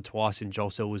once or twice in Joel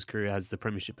Selwood's career has the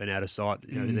premiership been out of sight,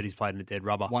 that he's played in a dead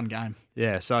rubber. One game.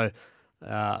 Yeah, so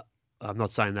I'm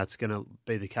not saying that's going to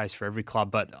be the case for every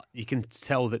club, but you can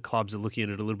tell that clubs are looking at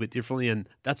it a little bit differently, and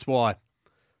that's why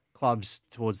clubs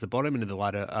towards the bottom end of the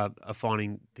ladder are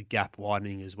finding the gap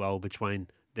widening as well between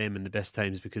them and the best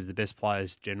teams, because the best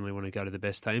players generally want to go to the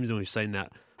best teams, and we've seen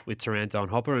that with Taranto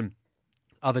and Hopper, and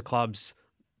other clubs,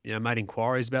 made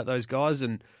inquiries about those guys,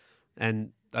 and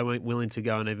they weren't willing to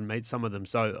go and even meet some of them.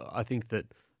 So I think that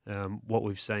what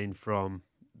we've seen from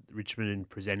Richmond in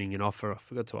presenting an offer, I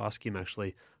forgot to ask him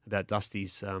actually about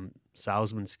Dusty's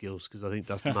salesman skills, because I think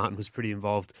Dusty Martin was pretty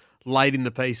involved late in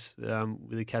the piece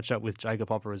with a catch up with Jacob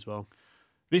Hopper as well.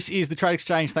 This is the Trade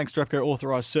Exchange, thanks to Repco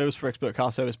Authorised Service. For expert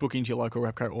car service, book into your local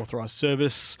Repco Authorised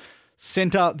Service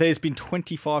centre. There's been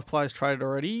 25 players traded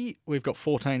already. We've got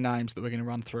 14 names that we're going to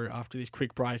run through after this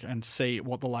quick break and see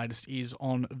what the latest is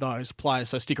on those players,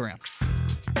 so stick around.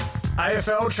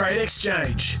 AFL Trade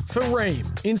Exchange for Ream.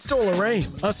 Install a Ream,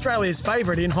 Australia's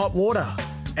favourite in hot water.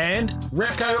 And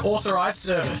Repco Authorised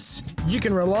Service. You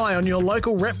can rely on your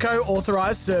local Repco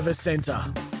Authorised Service centre.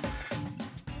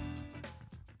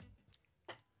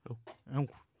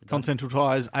 Continental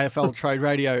Tires, AFL Trade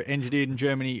Radio, engineered in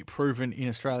Germany, proven in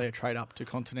Australia. Trade up to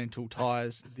Continental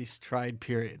Tires this trade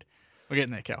period. We're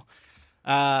getting there, Cal.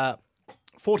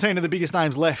 14 of the biggest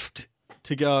names left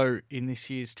to go in this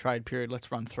year's trade period.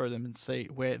 Let's run through them and see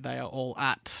where they are all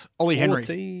at. Ollie Henry.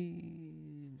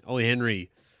 14. Ollie Henry.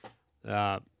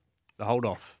 The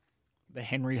hold-off. The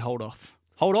Henry hold-off.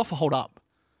 Hold off or hold up?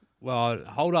 Well,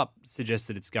 hold-up suggests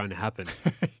that it's going to happen.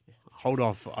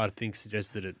 Hold-off, I think,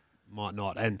 suggests that it might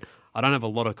not. And I don't have a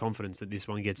lot of confidence that this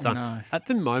one gets done. No. At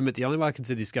the moment, the only way I can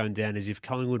see this going down is if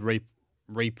Collingwood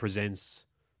represents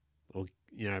or,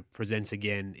 presents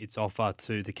again its offer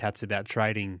to the Cats about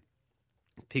trading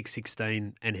pick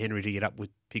 16 and Henry to get up with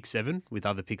pick 7, with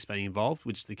other picks being involved,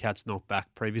 which the Cats knocked back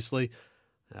previously.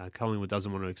 Collingwood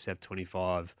doesn't want to accept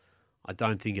 25. I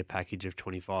don't think a package of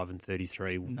 25 and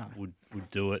 33 would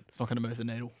do it. It's not going to move the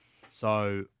needle.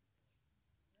 So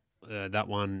that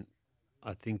one,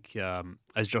 I think,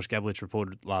 as Josh Gablich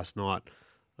reported last night,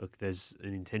 look, there's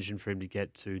an intention for him to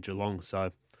get to Geelong,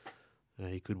 so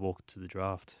he could walk to the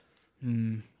draft.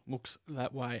 Looks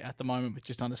that way at the moment with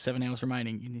just under 7 hours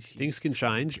remaining in this year. Things can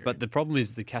change, but the problem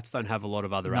is the Cats don't have a lot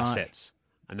of other assets,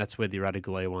 and that's where the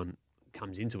Radaglia one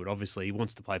comes into it. Obviously, he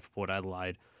wants to play for Port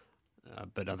Adelaide,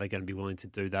 but are they going to be willing to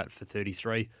do that for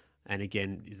 33? And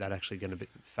again, is that actually going to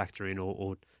factor in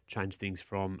or change things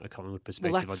from a Collingwood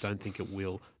perspective? I don't think it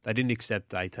will. They didn't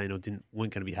accept 18 or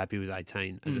weren't going to be happy with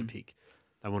 18 as a pick.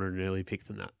 They wanted an earlier pick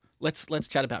than that. Let's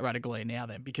chat about Radaglia now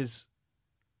then, because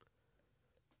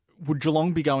would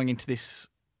Geelong be going into this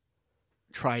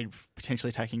trade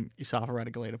potentially taking Isafa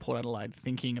Radaglia to Port Adelaide,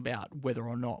 thinking about whether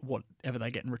or not whatever they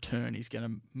get in return is going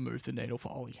to move the needle for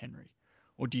Ollie Henry?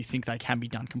 Or do you think they can be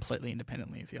done completely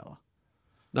independently of the other?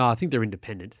 No, I think they're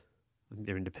independent.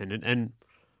 And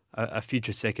a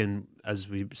future second, as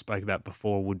we spoke about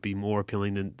before, would be more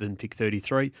appealing than pick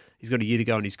 33. He's got a year to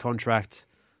go on his contract.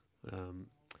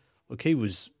 Look, he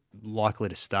was likely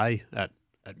to stay at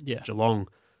Geelong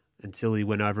until he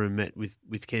went over and met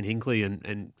with Ken Hinkley,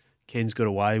 and Ken's got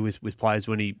away with players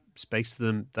when he speaks to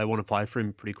them, they want to play for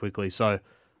him pretty quickly. So,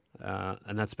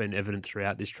 and that's been evident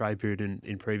throughout this trade period and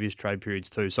in previous trade periods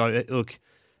too. So, look,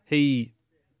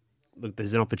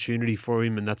 there's an opportunity for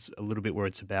him, and that's a little bit where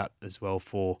it's about as well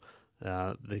for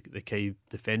the key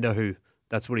defender, who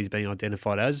that's what he's being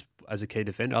identified as a key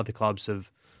defender. Other clubs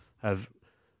have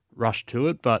rushed to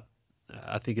it, but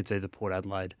I think it's either Port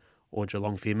Adelaide or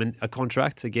Geelong for him. And a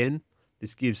contract, again,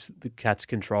 this gives the Cats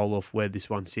control of where this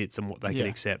one sits and what they can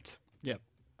accept. Yep.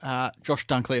 Josh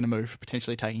Dunkley in a move,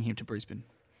 potentially taking him to Brisbane.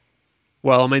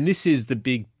 Well, I mean, this is the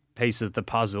big piece of the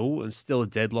puzzle, and still a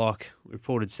deadlock. We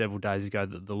reported several days ago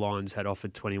that the Lions had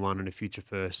offered 21 and a future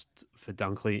first for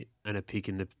Dunkley and a pick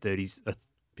in the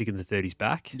 30s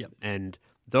back. Yep. And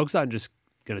the Dogs aren't just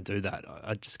going to do that.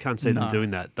 I just can't see them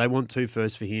doing that. They want 2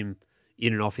 firsts for him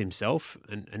in and off himself,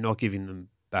 and not giving them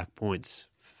back points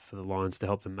for the Lions to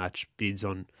help them match bids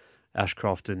on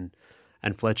Ashcroft and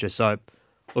Fletcher. So,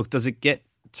 look, does it get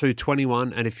to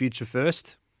 21 and a future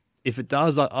first? If it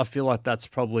does, I feel like that's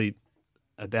probably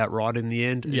about right in the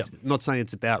end. Yep. It's not saying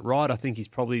it's about right. I think he's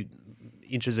probably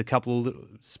inches a couple of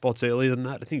spots earlier than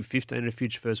that. I think 15 and a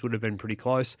future first would have been pretty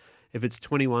close. If it's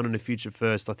 21 and a future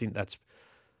first, I think that's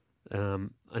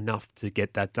enough to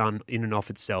get that done in and of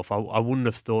itself. I wouldn't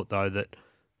have thought, though, that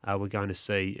we're going to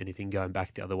see anything going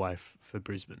back the other way for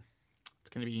Brisbane. It's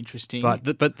going to be interesting.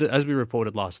 But as we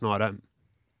reported last night,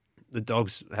 the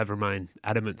Dogs have remained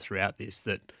adamant throughout this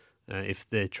that if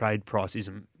their trade price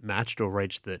isn't matched or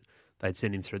reached, that they'd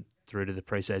send him through to the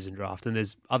pre-season draft. And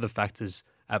there's other factors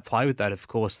at play with that, of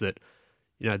course, that,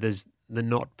 there's the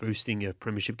not boosting a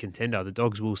premiership contender. The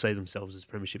Dogs will see themselves as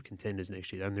premiership contenders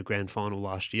next year. They were in the grand final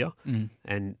last year.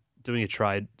 And doing a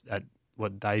trade at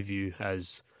what they view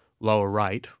as lower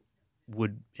rate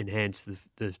would enhance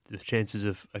the chances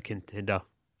of a contender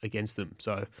against them.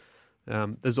 So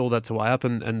there's all that to weigh up,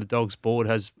 and the Dogs board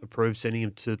has approved sending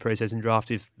him to the pre-season draft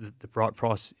if the right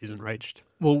price isn't reached.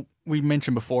 Well, we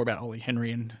mentioned before about Ollie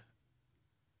Henry and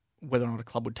whether or not a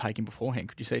club would take him beforehand.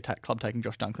 Could you see a club taking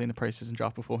Josh Dunkley in the pre-season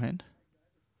draft beforehand?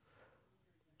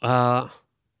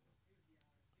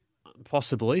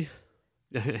 Possibly.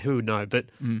 Who would know? But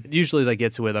usually they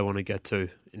get to where they want to get to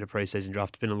in a pre-season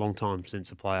draft. It's been a long time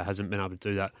since a player hasn't been able to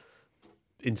do that.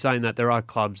 In saying that, there are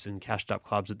clubs and cashed-up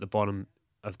clubs at the bottom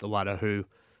of the ladder who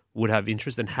would have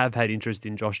interest and have had interest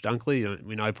in Josh Dunkley.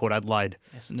 We know Port Adelaide,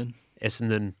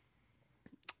 Essendon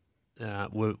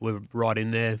were right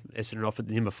in there. Essendon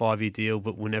offered him a 5-year deal,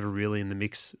 but were never really in the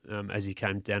mix as he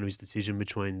came down to his decision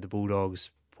between the Bulldogs,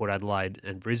 Port Adelaide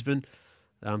and Brisbane.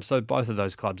 So both of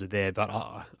those clubs are there, but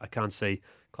I can't see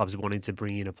clubs wanting to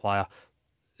bring in a player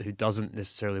who doesn't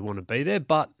necessarily want to be there.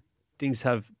 But things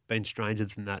have been stranger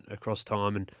than that across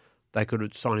time, and they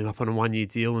could sign him up on a 1-year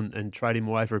deal and trade him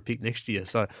away for a pick next year.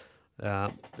 So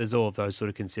there's all of those sort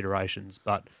of considerations.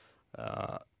 But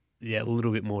a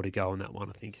little bit more to go on that one,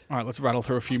 I think. All right, let's rattle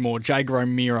through a few more. Jaeger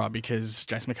O'Meara, because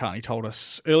Jason McCartney told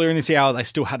us earlier in this hour they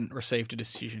still hadn't received a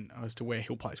decision as to where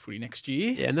he'll play footy next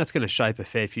year. Yeah, and that's going to shape a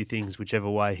fair few things whichever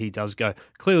way he does go.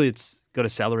 Clearly it's got a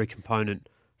salary component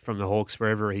from the Hawks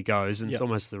wherever he goes, and it's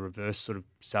almost the reverse sort of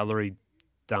salary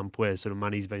dump where sort of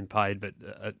money's been paid, but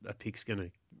a pick's going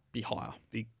to be higher,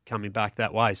 be coming back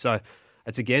that way. So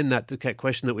it's again that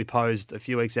question that we posed a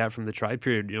few weeks out from the trade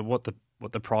period, what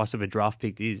the price of a draft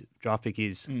pick is,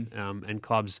 and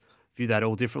clubs view that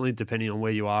all differently depending on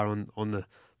where you are on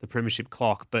the premiership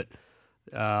clock. But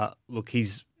look,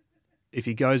 if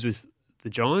he goes with the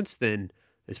Giants, then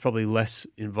there's probably less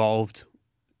involved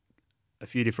a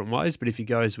few different ways. But if he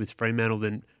goes with Fremantle,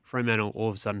 then Fremantle all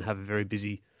of a sudden have a very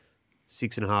busy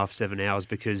 6.5, 7 hours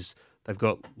because they've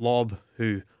got Lobb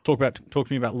who... Talk to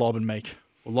me about Lobb and Meek.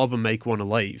 Well, Lobb and Meek want to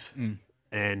leave.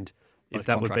 And if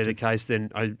that would be the case, then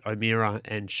O'Meara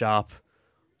and Sharp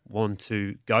want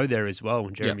to go there as well,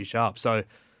 and Jeremy Sharp. So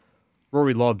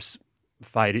Rory Lobb's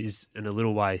fate is in a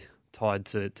little way tied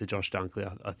to Josh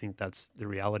Dunkley. I think that's the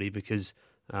reality because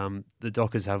the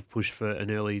Dockers have pushed for an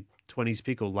early 20s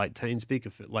pick or late teens pick,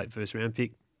 a late first round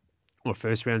pick or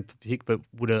first round pick, but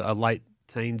would a late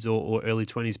teens or early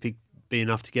 20s pick be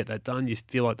enough to get that done? You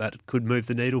feel like that could move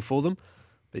the needle for them,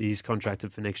 but he's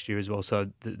contracted for next year as well, so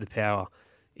the power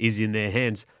is in their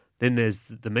hands. Then there's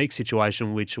the Meek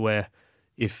situation, where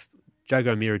if Jaeger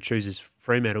O'Meara chooses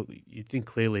Fremantle, you think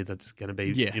clearly that's going to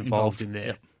be involved in there.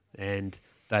 Yep. And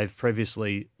they've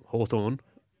Hawthorn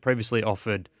previously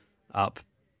offered up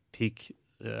pick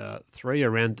 3,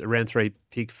 around 3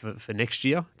 pick for next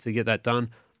year to get that done.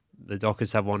 The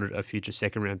Dockers have wanted a future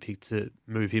second-round pick to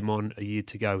move him on a year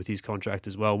to go with his contract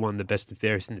as well. Won the best and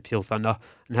fairest in the Peel Thunder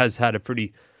and has had a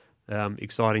pretty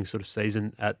exciting sort of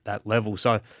season at that level.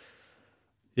 So,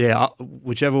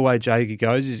 whichever way Jaeger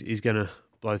goes is going to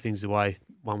blow things away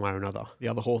one way or another. The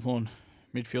other Hawthorn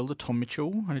midfielder, Tom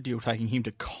Mitchell, had a deal taking him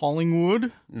to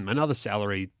Collingwood. Another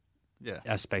salary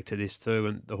aspect to this too,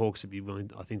 and the Hawks would be willing,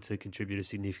 I think, to contribute a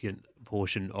significant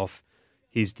portion of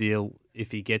his deal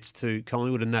if he gets to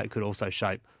Collingwood, and that could also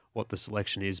shape what the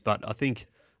selection is. But I think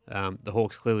the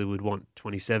Hawks clearly would want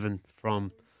 27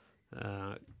 from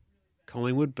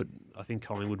Collingwood, but I think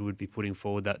Collingwood would be putting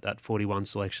forward that 41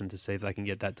 selection to see if they can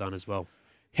get that done as well.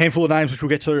 Handful of names which we'll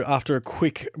get to after a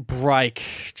quick break,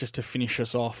 just to finish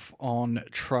us off on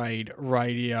Trade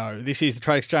Radio. This is the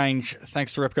Trade Exchange,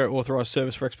 thanks to Repco Authorised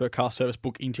Service for expert car service.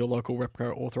 Book into your local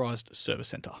Repco Authorised Service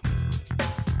Centre.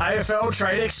 AFL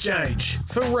Trade Exchange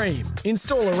for Ream.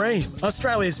 Install a Ream,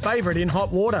 Australia's favourite in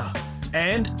hot water.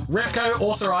 And Repco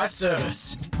Authorised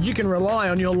Service. You can rely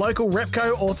on your local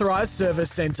Repco Authorised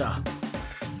Service Centre.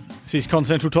 This is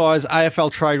Continental Tires,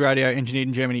 AFL Trade Radio, engineered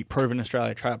in Germany, proven in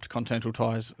Australia. Trade up to Continental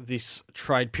Tires this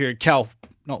trade period. Cal,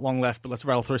 not long left, but let's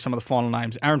rattle through some of the final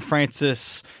names. Aaron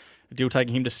Francis a deal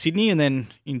taking him to Sydney and then,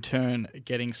 in turn,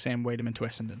 getting Sam Wiedemann to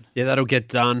Essendon. Yeah, that'll get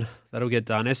done.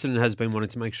 Essendon has been wanting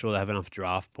to make sure they have enough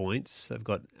draft points. They've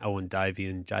got Owen Davey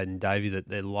and Jaden Davey that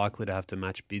they're likely to have to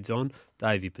match bids on.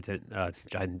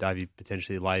 Jaden Davey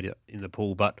potentially later in the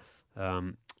pool, but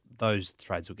those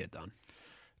trades will get done.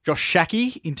 Josh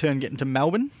Shackey, in turn, getting to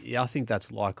Melbourne. Yeah, I think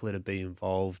that's likely to be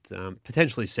involved,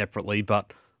 potentially separately,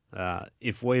 but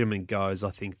if Wiedemann goes,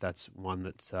 I think that's one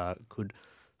that could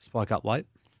spike up late.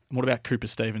 And what about Cooper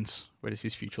Stevens? Where does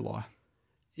his future lie?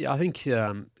 Yeah, I think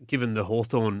given the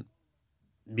Hawthorn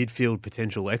midfield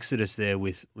potential exodus there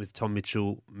with Tom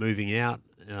Mitchell moving out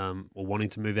or wanting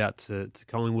to move out to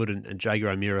Collingwood and Jaeger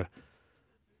O'Meara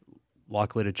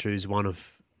likely to choose one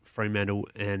of Fremantle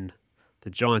and the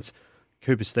Giants,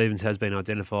 Cooper Stevens has been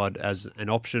identified as an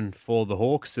option for the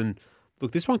Hawks. And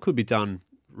look, this one could be done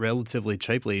relatively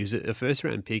cheaply. He was a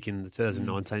first-round pick in the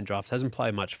 2019 draft. Hasn't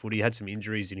played much footy. Had some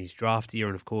injuries in his draft year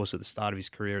and, of course, at the start of his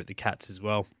career at the Cats as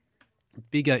well.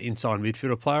 Bigger inside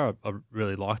midfielder player I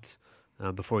really liked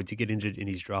before he did get injured in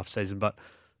his draft season. But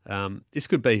this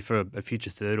could be for a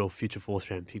future third or future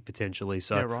fourth-round pick potentially.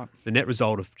 So yeah, right. The net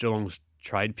result of Geelong's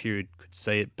trade period could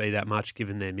see it be that much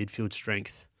given their midfield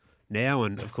strength now.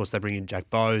 And, of course, they bring in Jack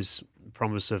Bowes,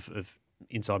 promise of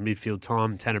inside midfield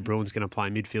time. Tanner Bruin's going to play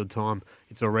midfield time.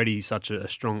 It's already such a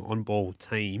strong on-ball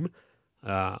team.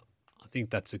 I think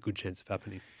that's a good chance of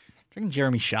happening. Do you reckon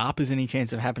Jeremy Sharp has any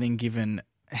chance of happening given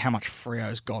how much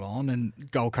Freo's got on and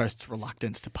Gold Coast's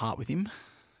reluctance to part with him?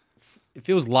 It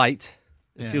feels late.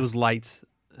 It feels late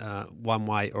one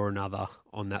way or another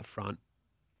on that front.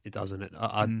 It doesn't it?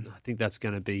 I think that's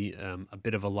going to be a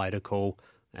bit of a later call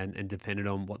and dependent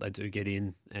on what they do get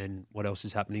in and what else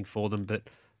is happening for them. But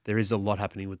there is a lot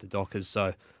happening with the Dockers.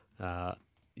 So,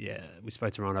 we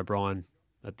spoke to Ryan O'Brien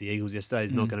at the Eagles yesterday.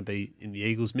 He's not going to be in the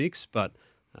Eagles mix, but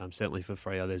certainly for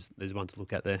Freo, there's one to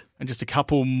look at there. And just a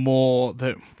couple more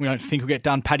that we don't think will get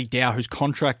done. Paddy Dow, who's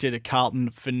contracted at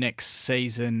Carlton for next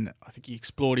season. I think he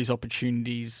explored his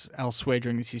opportunities elsewhere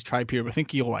during this year's trade period, but I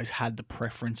think he always had the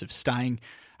preference of staying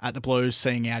at the Blues,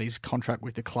 seeing out his contract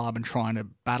with the club and trying to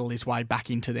battle his way back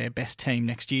into their best team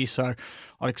next year. So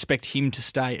I'd expect him to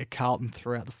stay at Carlton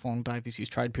throughout the final day of this year's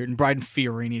trade period. And Braden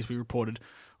Fiorini, as we reported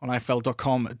on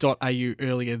afl.com.au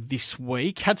earlier this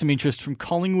week, had some interest from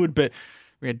Collingwood, but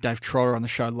we had Dave Trotter on the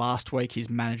show last week, his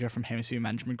manager from Hemisphere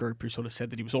Management Group, who sort of said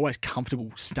that he was always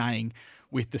comfortable staying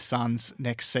with the Suns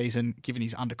next season, given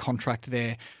he's under contract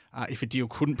there, if a deal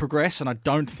couldn't progress. And I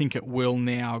don't think it will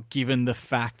now, given the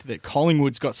fact that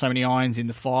Collingwood's got so many irons in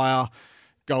the fire.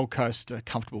 Gold Coast are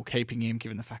comfortable keeping him,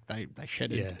 given the fact they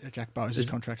shedded Jack Bowes'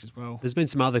 contract as well. There's been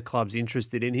some other clubs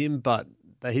interested in him, but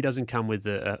he doesn't come with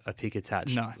a pick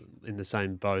attached in the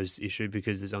same Bowes issue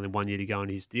because there's only 1 year to go in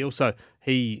his deal. So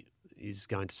he is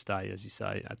going to stay, as you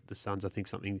say, at the Suns. I think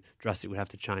something drastic would have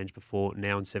to change before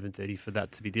now and 7:30 for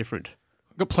that to be different.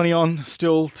 Got plenty on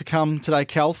still to come today,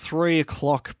 Cal.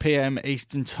 3:00 p.m.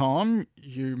 Eastern Time.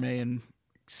 You, me and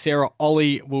Sarah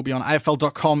Ollie will be on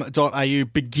afl.com.au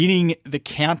beginning the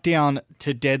countdown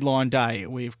to deadline day.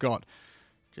 We've got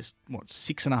just,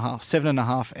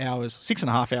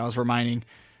 6.5 hours remaining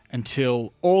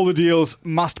until all the deals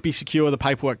must be secure. The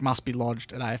paperwork must be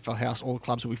lodged at AFL House. All the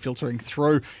clubs will be filtering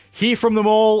through. Hear from them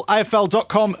all.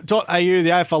 AFL.com.au. The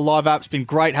AFL Live app's been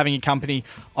great having your company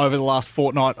over the last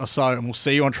fortnight or so, and we'll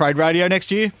see you on Trade Radio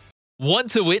next year.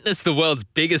 Want to witness the world's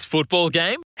biggest football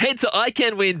game? Head to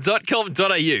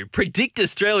iCanWin.com.au, predict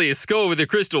Australia's score with a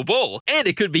crystal ball, and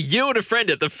it could be you and a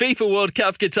friend at the FIFA World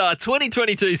Cup Qatar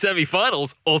 2022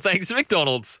 semi-finals, all thanks to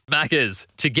McDonald's. Maccas,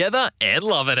 together and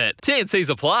loving it. TNCs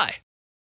apply.